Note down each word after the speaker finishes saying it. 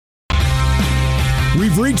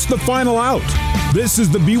We've reached the final out. This is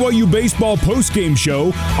the BYU Baseball Postgame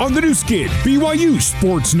Show on the new skin, BYU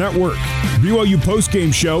Sports Network. BYU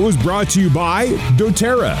Postgame Show is brought to you by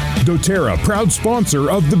doTERRA. doTERRA, proud sponsor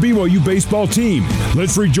of the BYU baseball team.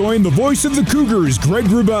 Let's rejoin the voice of the Cougars, Greg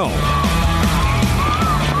Wrubell.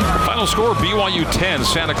 Final score, BYU 10,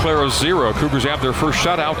 Santa Clara 0. Cougars have their first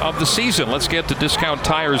shutout of the season. Let's get to Discount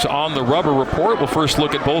Tire's On the Rubber report. We'll first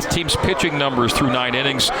look at both teams' pitching numbers through 9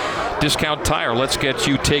 innings. Discount Tire, let's get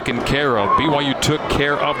you taken care of. BYU took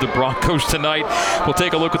care of the Broncos tonight. We'll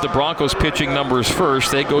take a look at the Broncos' pitching numbers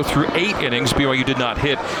first. They go through 8 innings. BYU did not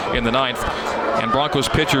hit in the 9th. And Broncos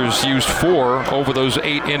pitchers used 4 over those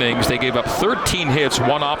 8 innings. They gave up 13 hits, 1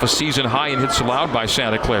 off a season high in hits allowed by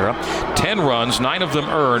Santa Clara. 10 runs, 9 of them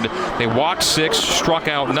earned. They walked 6, struck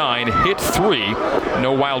out 9, hit 3.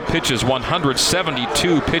 No wild pitches,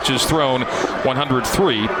 172 pitches thrown,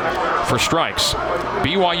 103 for strikes.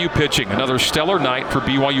 BYU pitching, another stellar night for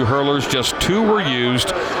BYU hurlers. Just 2 were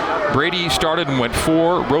used. Brady started and went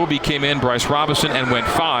 4. Roby came in, Bryce Robinson, and went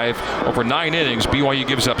 5. Over 9 innings, BYU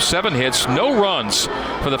gives up 7 hits, no runs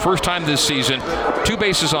for the first time this season. 2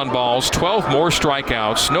 bases on balls, 12 more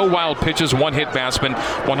strikeouts, no wild pitches, 1 hit batsman,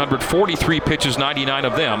 143 pitches, 99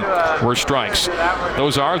 of them were strikes.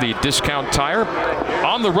 Those are the Discount Tire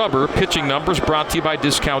On the Rubber pitching numbers brought to you by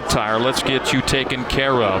Discount Tire. Let's get you taken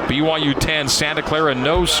care of. BYU 10, Santa Clara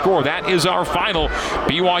no score. That is our final.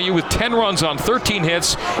 BYU with 10 runs on 13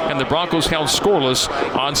 hits, and the Broncos held scoreless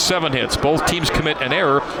on 7 hits. Both teams commit an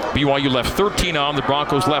error. BYU left 13 on, the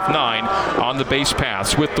Broncos left 9 on the base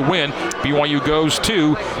paths. With the win, BYU goes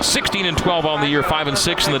to 16-12 on the year,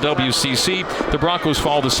 5-6 in the WCC. The Broncos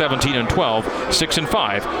fall to 17-12,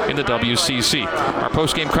 6-5 in the WCC. Our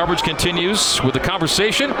postgame coverage continues with the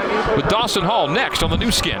conversation with Dawson Hall next on the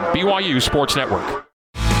new skin, BYU Sports Network.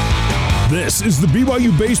 This is the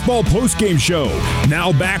BYU Baseball Postgame Show.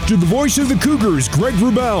 Now back to the voice of the Cougars, Greg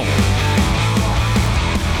Wrubell.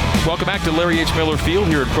 Welcome back to Larry H. Miller Field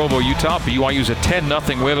here in Provo, Utah. BYU's a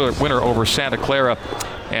 10-0 winner over Santa Clara.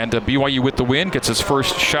 And BYU with the win gets its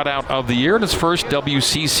first shutout of the year and its first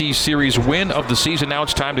WCC Series win of the season. Now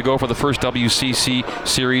it's time to go for the first WCC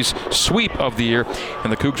Series sweep of the year,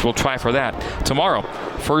 and the Cougs will try for that tomorrow.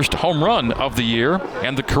 First home run of the year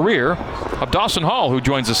and the career of Dawson Hall, who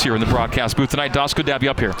joins us here in the broadcast booth tonight. Dawson, good to have you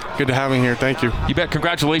up here. Good to have me here. Thank you. You bet.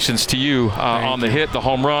 Congratulations to you on the hit, the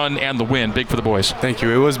home run, and the win. Big for the boys. Thank you.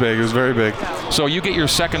 It was big. It was very big. So you get your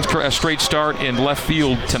second straight start in left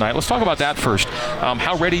field tonight. Let's talk about that first.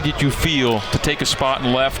 How ready did you feel to take a spot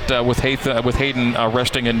in left with Hayden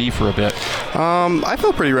resting a knee for a bit? I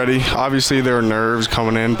felt pretty ready. Obviously, there were nerves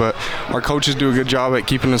coming in, but our coaches do a good job at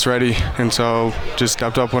keeping us ready, and so just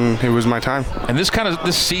stepped up when it was my time. And this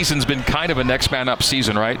season's been kind of a next man up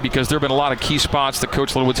season, right? Because there have been a lot of key spots that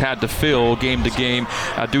Coach Littlewood's had to fill game to game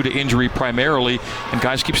due to injury primarily, and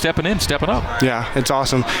guys keep stepping up. Yeah, it's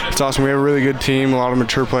awesome. It's awesome. We have a really good team, a lot of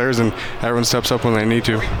mature players, and everyone steps up when they need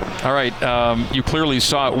to. All right, you clearly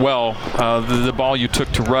saw it well. The ball you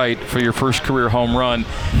took to right for your first career home run.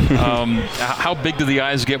 How big do the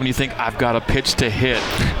eyes get when you think, I've got a pitch to hit?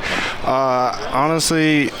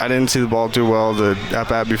 Honestly, I didn't see the ball too well the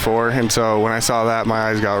at-bat before, and so when I saw that, my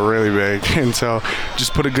eyes got really big. And so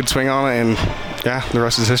just put a good swing on it, and yeah, the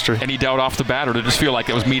rest is history. Any doubt off the bat, or did it just feel like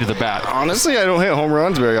it was meat of the bat? Honestly, I don't hit home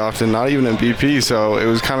runs very often, not even in BP, so it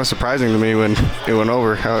was kind of surprising to me when it went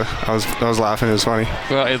over. I was laughing. It was funny.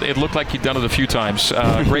 Well, it looked like you'd done it a few times.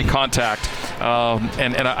 Great contact.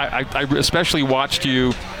 And I especially watched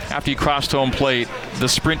you after you crossed home plate, the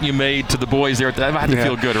sprint you made to the boys there. That had to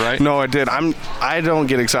feel good, right? No, it did. I don't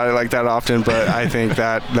get excited like that often, but I think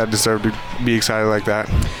that deserved to be excited like that.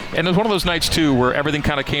 And it was one of those nights, too, where everything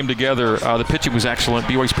kind of came together. The pitching was excellent.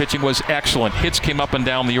 BYU's pitching was excellent. Hits came up and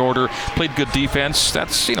down the order. Played good defense.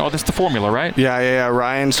 That's the formula, right? Yeah.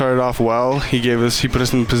 Ryan started off well. He put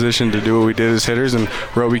us in position to do what we did as hitters, and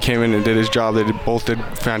Roby came in and did his job. They both did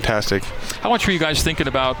fantastic. How much were you guys thinking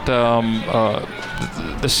about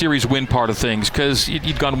the series win part of things? Because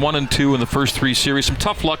you'd gone 1-2 in the first 3 series. Some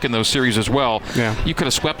tough luck in those series as well. Yeah. You could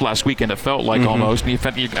have swept last weekend, it felt like, almost. And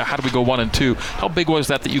how do we go 1-2? How big was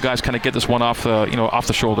that you guys kind of get this one off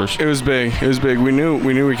the shoulders? It was big. We knew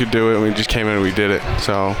we could do it, and we just came in and we did it.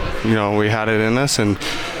 So, we had it in us, and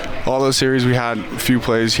all those series we had a few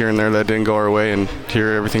plays here and there that didn't go our way, and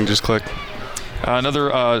here everything just clicked.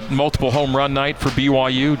 Another multiple home run night for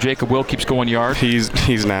BYU. Jacob Wilk keeps going yard. He's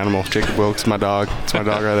an animal. Jacob Wilk's my dog. It's my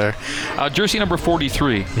dog right there. Jersey number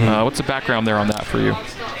 43. What's the background there on that for you?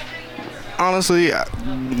 Honestly,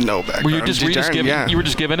 no background. Were you just giving? Yeah. You were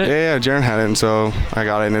just giving it? Yeah, Jaron had it, and so I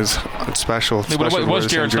got it in his special. It was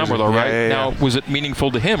Jaron's number, though, right? Yeah. Now, was it meaningful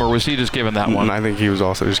to him, or was he just giving that one? I think he was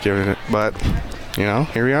also just giving it, but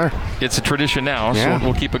here we are. It's a tradition now, so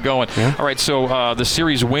we'll keep it going. Yeah. All right, so the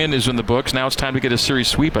series win is in the books. Now it's time to get a series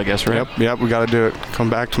sweep, I guess, right? Yep, we got to do it. Come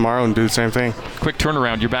back tomorrow and do the same thing. Quick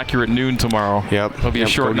turnaround. You're back here at noon tomorrow. Yep. It'll be a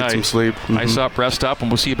short night. Get some sleep. Ice up, rest up, and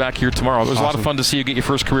we'll see you back here tomorrow. It was a lot of fun to see you get your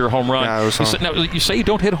first career home run. Yeah, it was fun. Now, you say you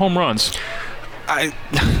don't hit home runs. I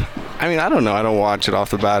don't know. I don't watch it off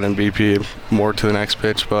the bat in BP, more to the next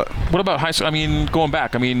pitch. But what about high school? Going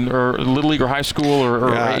back. Or Little League or high school or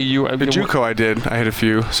AAU. The JUCO I did. I hit a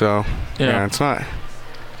few. So it's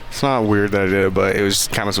not weird that I did it, but it was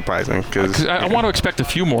kind of surprising because I want to expect a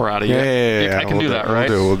few more out of you. Yeah. I can do that, right?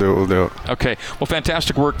 We'll do it. Okay. Well,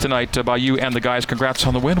 fantastic work tonight by you and the guys. Congrats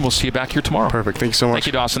on the win. We'll see you back here tomorrow. Perfect. Thank you so much. Thank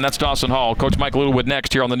you, Dawson. That's Dawson Hall. Coach Mike Littlewood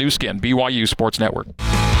next here on the new skin, BYU Sports Network.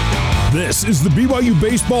 This is the BYU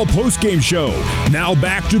Baseball Postgame Show. Now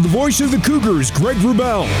back to the voice of the Cougars, Greg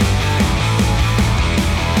Wrubell.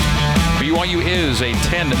 BYU is a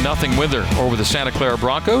 10-0 winner over the Santa Clara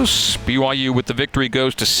Broncos. BYU with the victory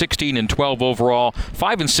goes to 16-12 overall,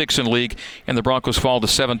 5-6 in league, and the Broncos fall to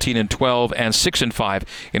 17-12 and 6-5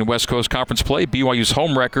 in West Coast Conference play. BYU's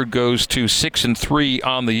home record goes to 6-3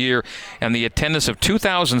 on the year, and the attendance of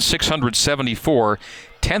 2,674.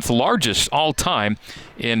 10th largest all-time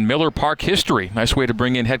in Miller Park history. Nice way to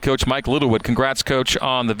bring in head coach Mike Littlewood. Congrats, Coach,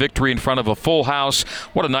 on the victory in front of a full house.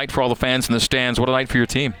 What a night for all the fans in the stands. What a night for your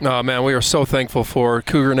team. Oh, man, we are so thankful for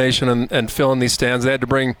Cougar Nation and filling these stands. They had to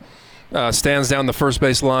bring stands down the first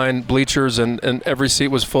base line, bleachers, and every seat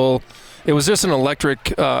was full. It was just an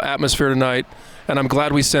electric atmosphere tonight, and I'm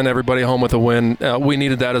glad we sent everybody home with a win. We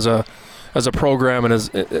needed that as a program and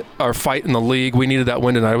as our fight in the league. We needed that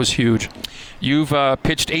win tonight. It was huge. You've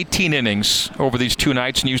pitched 18 innings over these 2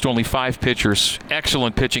 nights and used only 5 pitchers.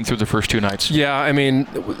 Excellent pitching through the first 2 nights. Yeah,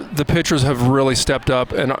 the pitchers have really stepped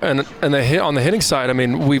up, and the hit on the hitting side,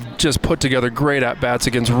 we've just put together great at-bats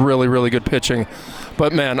against really, really good pitching.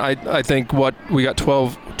 But, man, I think we got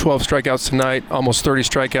 12 strikeouts tonight, almost 30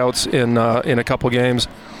 strikeouts in a couple games.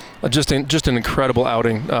 Just an incredible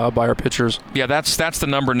outing by our pitchers. Yeah, that's the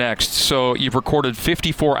number next. So you've recorded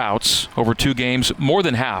 54 outs over 2 games, more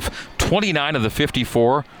than half. 29 of the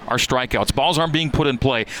 54 are strikeouts. Balls aren't being put in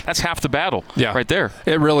play. That's half the battle right there.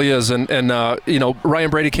 It really is. And Ryan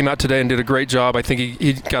Brady came out today and did a great job. I think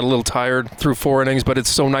he got a little tired through 4 innings, but it's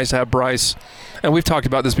so nice to have Bryce. And we've talked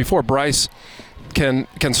about this before. Bryce can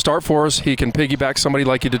start for us. He can piggyback somebody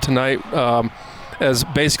like he did tonight as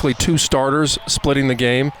basically 2 starters splitting the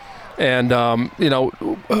game. And,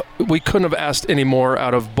 we couldn't have asked any more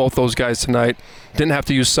out of both those guys tonight. Didn't have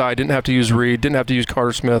to use Sy, didn't have to use Reed, didn't have to use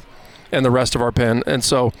Carter Smith and the rest of our pen. And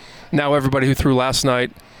so now everybody who threw last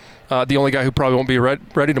night, the only guy who probably won't be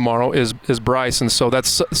ready tomorrow is Bryce. And so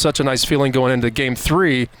that's such a nice feeling going into Game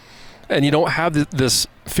 3. And you don't have this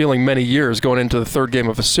feeling many years going into the 3rd game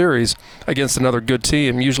of a series against another good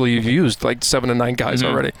team. Usually you've used like 7 to 9 guys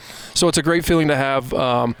already. So it's a great feeling to have.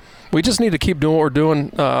 We just need to keep doing what we're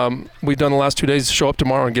doing. We've done the last 2 days. Show up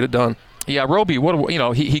tomorrow and get it done. Yeah, Roby,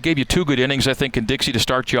 he gave you 2 good innings, I think, in Dixie to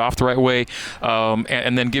start you off the right way,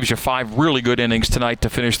 and then gives you 5 really good innings tonight to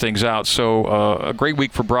finish things out. So a great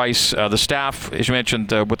week for Bryce. The staff, as you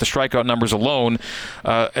mentioned, with the strikeout numbers alone,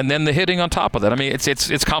 and then the hitting on top of that.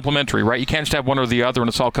 It's complementary, right? You can't just have one or the other, and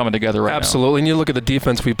it's all coming together right now. Absolutely. And you look at the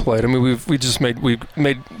defense we played. We've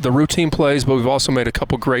made the routine plays, but we've also made a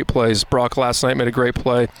couple great plays. Brock last night made a great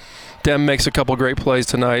play. Dem makes a couple great plays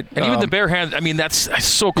tonight. And even the bare hand, that's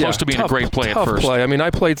so close to being a great play at first. Play. I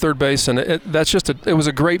played third base, and it was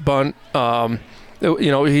a great bunt. Brigman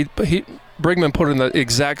put it in the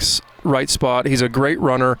exact right spot. He's a great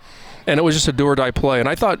runner, and it was just a do-or-die play. And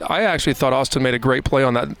I actually thought Austin made a great play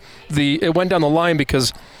on that. It went down the line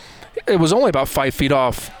because it was only about 5 feet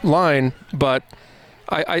off line, but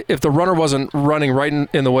if the runner wasn't running right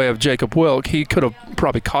in the way of Jacob Wilk, he could have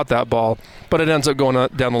probably caught that ball. But it ends up going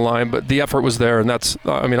down the line. But the effort was there, and that's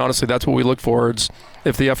honestly, that's what we look for.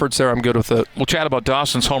 If the effort's there, I'm good with it. We'll chat about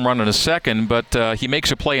Dawson's home run in a second, but he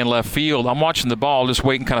makes a play in left field. I'm watching the ball, just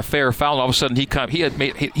waiting, kind of fair foul. And all of a sudden, he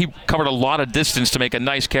covered a lot of distance to make a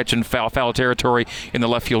nice catch in foul territory in the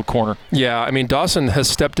left field corner. Yeah, Dawson has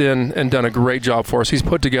stepped in and done a great job for us. He's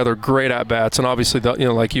put together great at bats, and obviously,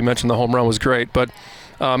 like you mentioned, the home run was great. But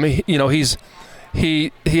he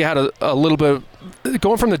had a little bit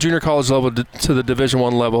going from the junior college level to the Division I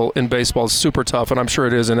level in baseball is super tough, and I'm sure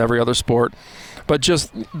it is in every other sport. But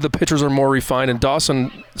just the pitchers are more refined, and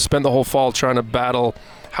Dawson spent the whole fall trying to battle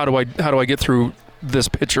how do I get through this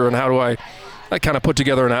pitcher, and how do I kind of put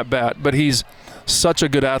together an at-bat. But he's such a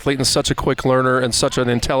good athlete and such a quick learner and such an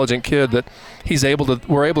intelligent kid that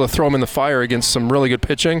we're able to throw him in the fire against some really good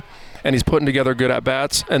pitching, and he's putting together good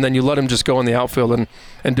at-bats, and then you let him just go in the outfield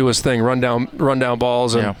and do his thing, run down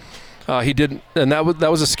balls. And he did, and that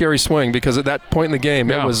was a scary swing, because at that point in the game,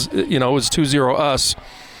 it was 2-0 us.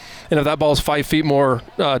 And if that ball's 5 feet more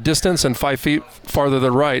distance and 5 feet farther to the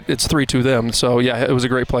right, it's 3-2 them. So, yeah, it was a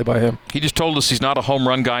great play by him. He just told us he's not a home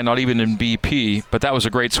run guy, not even in BP, but that was a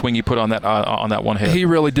great swing he put on that one hit. He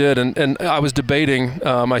really did, and I was debating,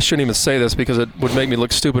 I shouldn't even say this because it would make me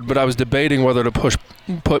look stupid, but I was debating whether to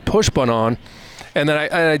put push bunt on. And then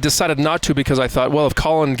I decided not to, because I thought, well, if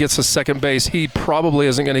Colin gets to second base, he probably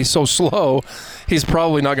isn't going to. He's so slow, he's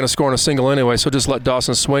probably not going to score on a single anyway. So just let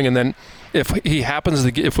Dawson swing, and then if we happen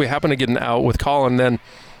to get an out with Colin, then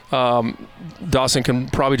Dawson can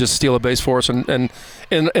probably just steal a base for us and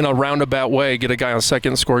in a roundabout way get a guy on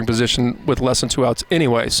second scoring position with less than 2 outs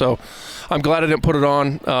anyway. So I'm glad I didn't put it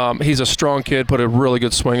on. He's a strong kid, put a really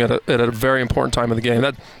good swing at a very important time of the game.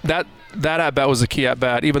 That at bat was the key at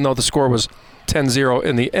bat, even though the score was 10-0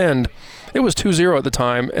 in the end. It was 2-0 at the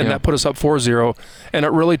time, and that put us up 4-0, and it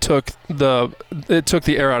really took the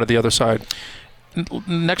air out of the other side.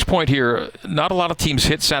 Next point here, not a lot of teams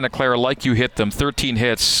hit Santa Clara like you hit them. 13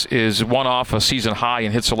 hits is one off a season high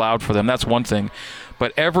in hits allowed for them. That's one thing.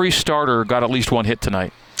 But every starter got at least one hit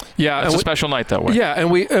tonight. Yeah, it's a special night that way. Yeah,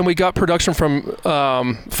 and we got production from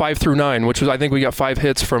 5 through 9, which was, I think we got 5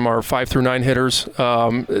 hits from our 5 through 9 hitters.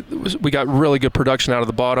 We got really good production out of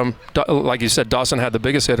the bottom. Like you said, Dawson had the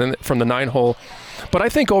biggest hit from the 9 hole. But I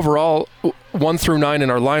think overall, 1 through 9 in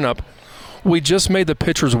our lineup, we just made the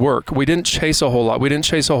pitchers work. We didn't chase a whole lot. We didn't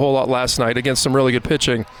chase a whole lot last night against some really good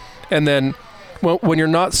pitching. And then when you're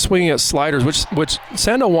not swinging at sliders, which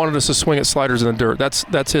Sando wanted us to swing at sliders in the dirt.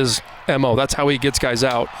 That's his MO. That's how he gets guys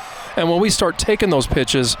out. And when we start taking those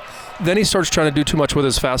pitches, then he starts trying to do too much with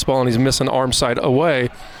his fastball, and he's missing arm side away.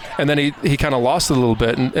 And then he kind of lost it a little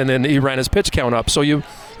bit, and then he ran his pitch count up. So you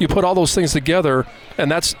put all those things together, and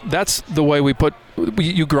that's the way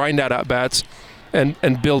you grind out at-bats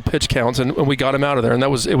and build pitch counts, and we got him out of there, and it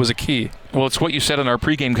was a key. Well, it's what you said in our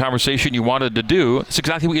pregame conversation you wanted to do. It's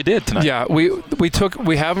exactly what you did tonight. Yeah, we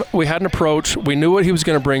had an approach. We knew what he was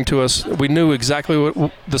going to bring to us. We knew exactly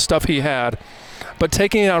what the stuff he had. But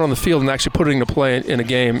taking it out on the field and actually putting it into play in a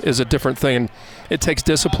game is a different thing. And it takes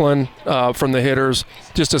discipline from the hitters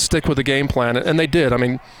just to stick with the game plan, and they did. I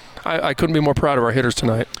mean, I couldn't be more proud of our hitters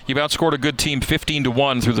tonight. You've outscored a good team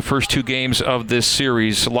 15-1 through the first 2 games of this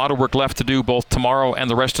series. A lot of work left to do both tomorrow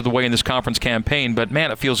and the rest of the way in this conference campaign. But,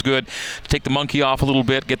 man, it feels good to take the monkey off a little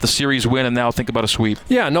bit, get the series win, and now think about a sweep.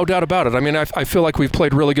 Yeah, no doubt about it. I mean, I feel like we've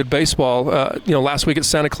played really good baseball. Last week at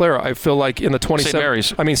Santa Clara, I feel like in the 27th. St.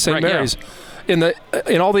 Mary's. I mean, St. Right, Mary's. Yeah. In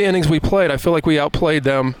all the innings we played, I feel like we outplayed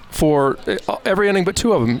them for every inning but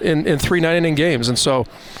 2 of them in 3 9-inning games. And so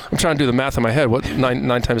I'm trying to do the math in my head, what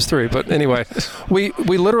 9 times 3. But anyway, we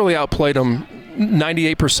literally outplayed them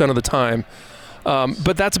 98% of the time.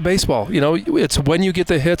 But that's baseball. It's when you get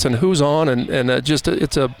the hits and who's on, and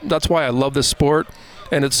that's why I love this sport.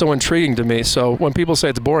 And it's so intriguing to me. So when people say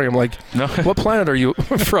it's boring, I'm like, no. What planet are you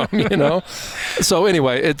from? So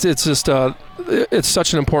anyway, it's just it's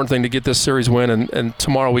such an important thing to get this series win, and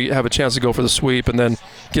tomorrow we have a chance to go for the sweep and then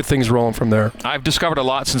get things rolling from there. I've discovered a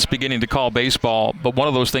lot since beginning to call baseball, but one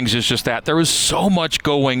of those things is just that there is so much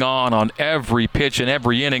going on every pitch and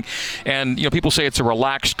every inning. And people say it's a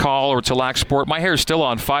relaxed call or it's a relaxed sport. My hair is still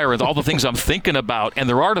on fire with all the things I'm thinking about, and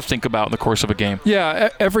there are to think about in the course of a game. Yeah,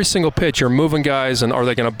 every single pitch you're moving guys, and are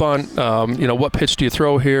they going to bunt? What pitch do you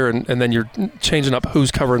throw here? And then you're changing up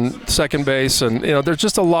who's covering second base, and there's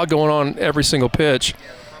just a lot going on every single pitch.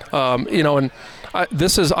 And I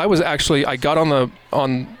got on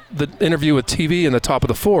the interview with TV in the top of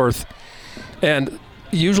the 4th, and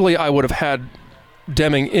usually I would have had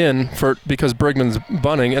Deming in because Brigman's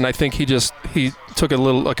bunting, and I think he took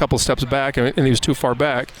a couple steps back and he was too far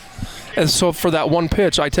back. And so for that one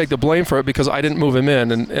pitch, I take the blame for it because I didn't move him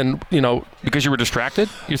in, and because you were distracted.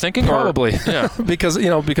 You're thinking probably, yeah, because I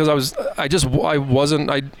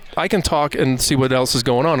can talk and see what else is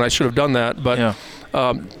going on. I should have done that, but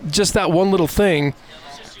just that one little thing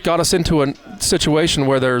got us into a situation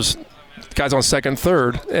where there's guys on second,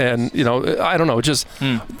 third, and I don't know.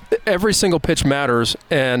 every single pitch matters,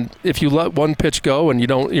 and if you let one pitch go and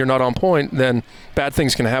you're not on point, then bad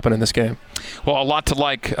things can happen in this game. Well, a lot to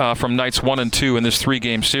like from nights 1 and 2 in this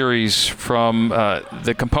 3-game series. From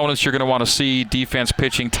the components you're going to want to see: defense,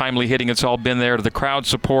 pitching, timely hitting. It's all been there. To the crowd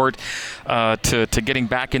support, to getting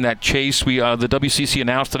back in that chase. The WCC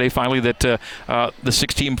announced today finally that the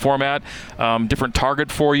 6-team format, different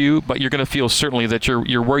target for you, but you're going to feel certainly that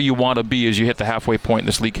you're where you want to be as you hit the halfway point in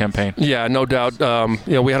this league campaign. Yeah, no doubt.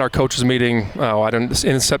 We had our coaches meeting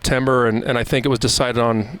in September, and I think it was decided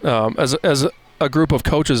on as a group of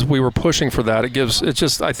coaches, we were pushing for that.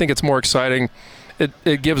 I think it's more exciting.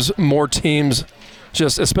 It gives more teams,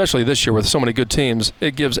 just especially this year with so many good teams,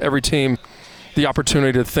 it gives every team the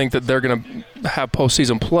opportunity to think that they're going to have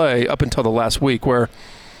postseason play up until the last week, where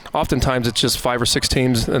oftentimes it's just 5 or 6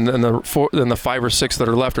 teams, and then the 5 or 6 that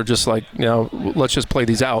are left are just like, let's just play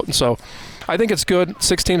these out. And so I think it's good.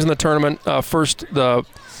 6 teams in the tournament. First, the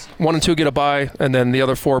 1 and 2 get a bye, and then the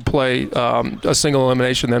other 4 play a single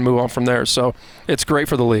elimination, then move on from there. So it's great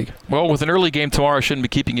for the league. Well, with an early game tomorrow, I shouldn't be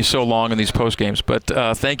keeping you so long in these post games, but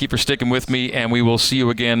thank you for sticking with me, and we will see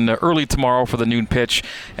you again early tomorrow for the noon pitch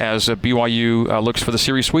as BYU looks for the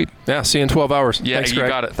series sweep. Yeah, see you in 12 hours. Yeah, Thanks, you Greg.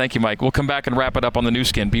 got it. Thank you, Mike. We'll come back and wrap it up on the new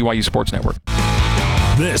skin, BYU Sports Network.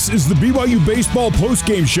 This is the BYU Baseball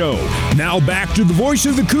postgame show. Now back to the voice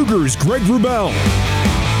of the Cougars, Greg Wrubell.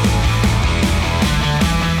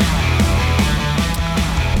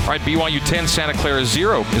 All right, BYU 10, Santa Clara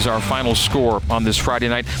 0 is our final score on this Friday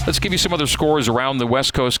night. Let's give you some other scores around the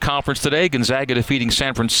West Coast Conference today. Gonzaga defeating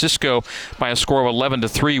San Francisco by a score of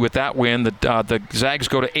 11-3 with that win. The Zags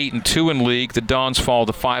go to 8-2 in league. The Dons fall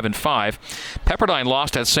to 5-5. Pepperdine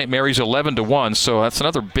lost at St. Mary's 11-1, so that's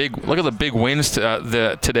another big. Look at the big wins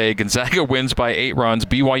today. Gonzaga wins by 8 runs.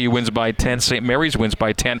 BYU wins by 10. St. Mary's wins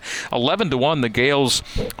by 10. 11-1, the Gales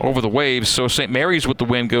over the Waves. So St. Mary's with the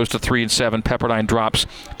win goes to 3-7. Pepperdine drops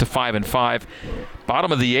to 5-5.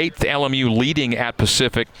 Bottom of the 8th, LMU leading at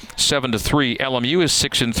Pacific 7-3. LMU is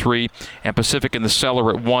 6-3, and Pacific in the cellar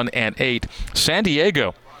at 1-8. San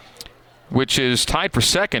Diego, which is tied for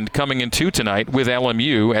second coming into tonight with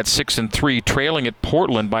LMU at 6-3, trailing at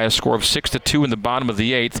Portland by a score of 6-2 in the bottom of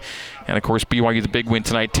the 8th. And, of course, BYU the big win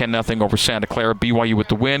tonight, 10-0 over Santa Clara. BYU with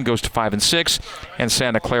the win goes to 5-6, and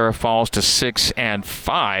Santa Clara falls to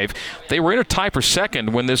 6-5. They were in a tie for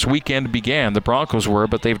second when this weekend began. The Broncos were,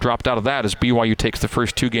 but they've dropped out of that as BYU takes the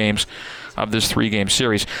first 2 games of this 3-game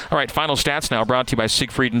series. All right, final stats now brought to you by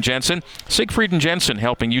Siegfried and Jensen. Siegfried and Jensen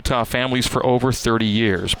helping Utah families for over 30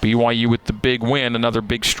 years. BYU with the big win, another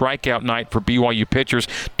big strikeout night for BYU pitchers.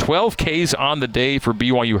 12 Ks on the day for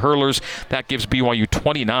BYU hurlers. That gives BYU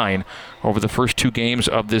 29 over the first 2 games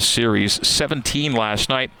of this series. 17 last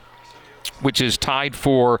night, which is tied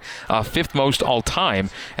for 5th most all-time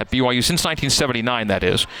at BYU since 1979, that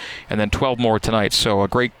is. And then 12 more tonight. So a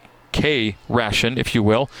great K ration, if you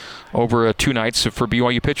will, over 2 nights for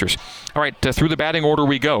BYU pitchers. All right, through the batting order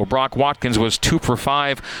we go. Brock Watkins was 2 for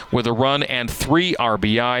 5 with a run and 3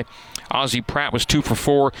 RBI. Ozzie Pratt was 2 for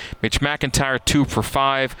 4. Mitch McIntyre 2 for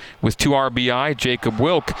 5 with 2 RBI. Jacob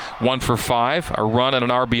Wilk 1 for 5. A run and an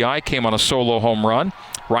RBI came on a solo home run.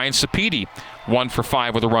 Ryan Sapedi 1 for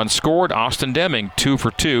 5 with a run scored. Austin Deming 2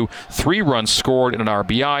 for 2. 3 runs scored and an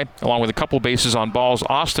RBI, along with a couple bases on balls.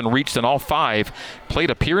 Austin reached in all 5 plate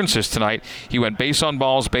appearances tonight. He went base on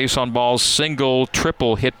balls, single,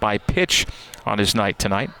 triple hit by pitch on his night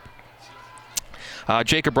tonight.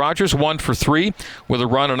 Jacob Rogers 1 for 3 with a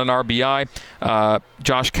run and an RBI.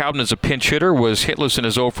 Josh Cowden is a pinch hitter, was hitless in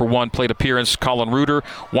his 0 for 1 plate appearance. Colin Reuter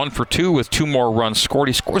 1 for 2 with 2 more runs scored.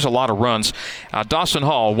 He scores a lot of runs. Dawson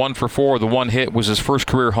Hall 1 for 4. The 1 hit was his first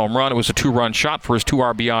career home run. It was a 2-run shot for his 2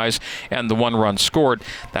 RBIs and the 1 run scored.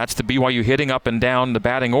 That's the BYU hitting up and down the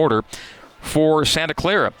batting order for Santa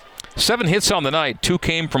Clara. 7 hits on the night. 2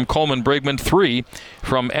 came from Coleman Brigman, 3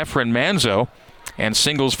 from Efren Manzo, and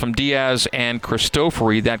singles from Diaz and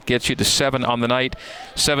Cristofori. That gets you to 7 on the night.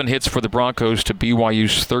 7 hits for the Broncos to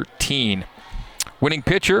BYU's 13. Winning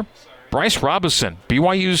pitcher, Bryce Robinson,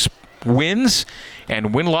 BYU's wins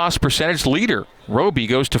and win-loss percentage leader. Roby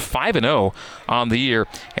goes to 5-0 on the year,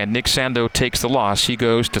 and Nick Sando takes the loss. He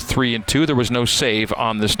goes to 3-2. There was no save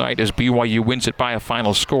on this night as BYU wins it by a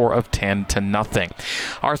final score of 10-0.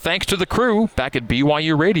 Our thanks to the crew back at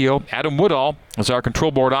BYU Radio. Adam Woodall is our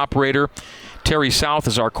control board operator. Terry South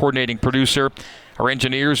is our coordinating producer. Our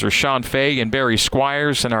engineers are Sean Fay and Barry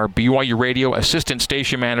Squires, and our BYU Radio assistant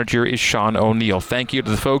station manager is Sean O'Neill. Thank you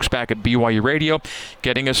to the folks back at BYU Radio,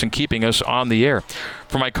 getting us and keeping us on the air.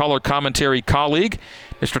 For my color commentary colleague,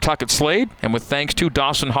 Mr. Tuckett Slade, and with thanks to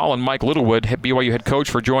Dawson Hall and Mike Littlewood, BYU head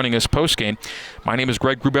coach, for joining us postgame. My name is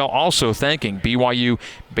Greg Grubel, also thanking BYU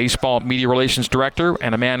Baseball Media Relations Director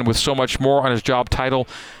and a man with so much more on his job title,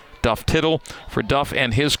 Duff Tittle. For Duff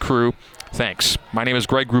and his crew, thanks. My name is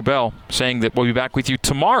Greg Grubel, saying that we'll be back with you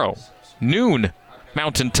tomorrow, noon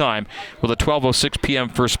Mountain Time, with a 12:06 p.m.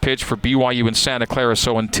 first pitch for BYU in Santa Clara.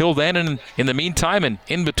 So until then, and in the meantime and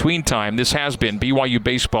in between time, this has been BYU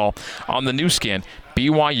Baseball on the new skin,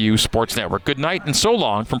 BYU Sports Network. Good night and so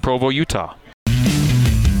long from Provo, Utah.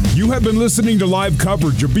 You have been listening to live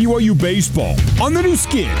coverage of BYU Baseball on the new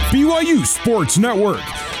skin, BYU Sports Network.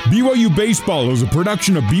 BYU Baseball is a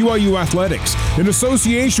production of BYU Athletics in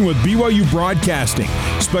association with BYU Broadcasting.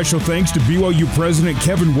 Special thanks to BYU President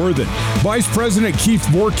Kevin Worthen, Vice President Keith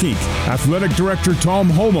Vorkink, Athletic Director Tom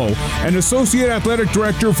Homo, and Associate Athletic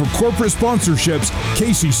Director for Corporate Sponsorships,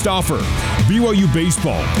 Casey Stauffer. BYU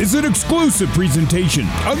Baseball is an exclusive presentation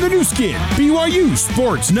of the new skin, BYU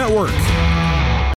Sports Network.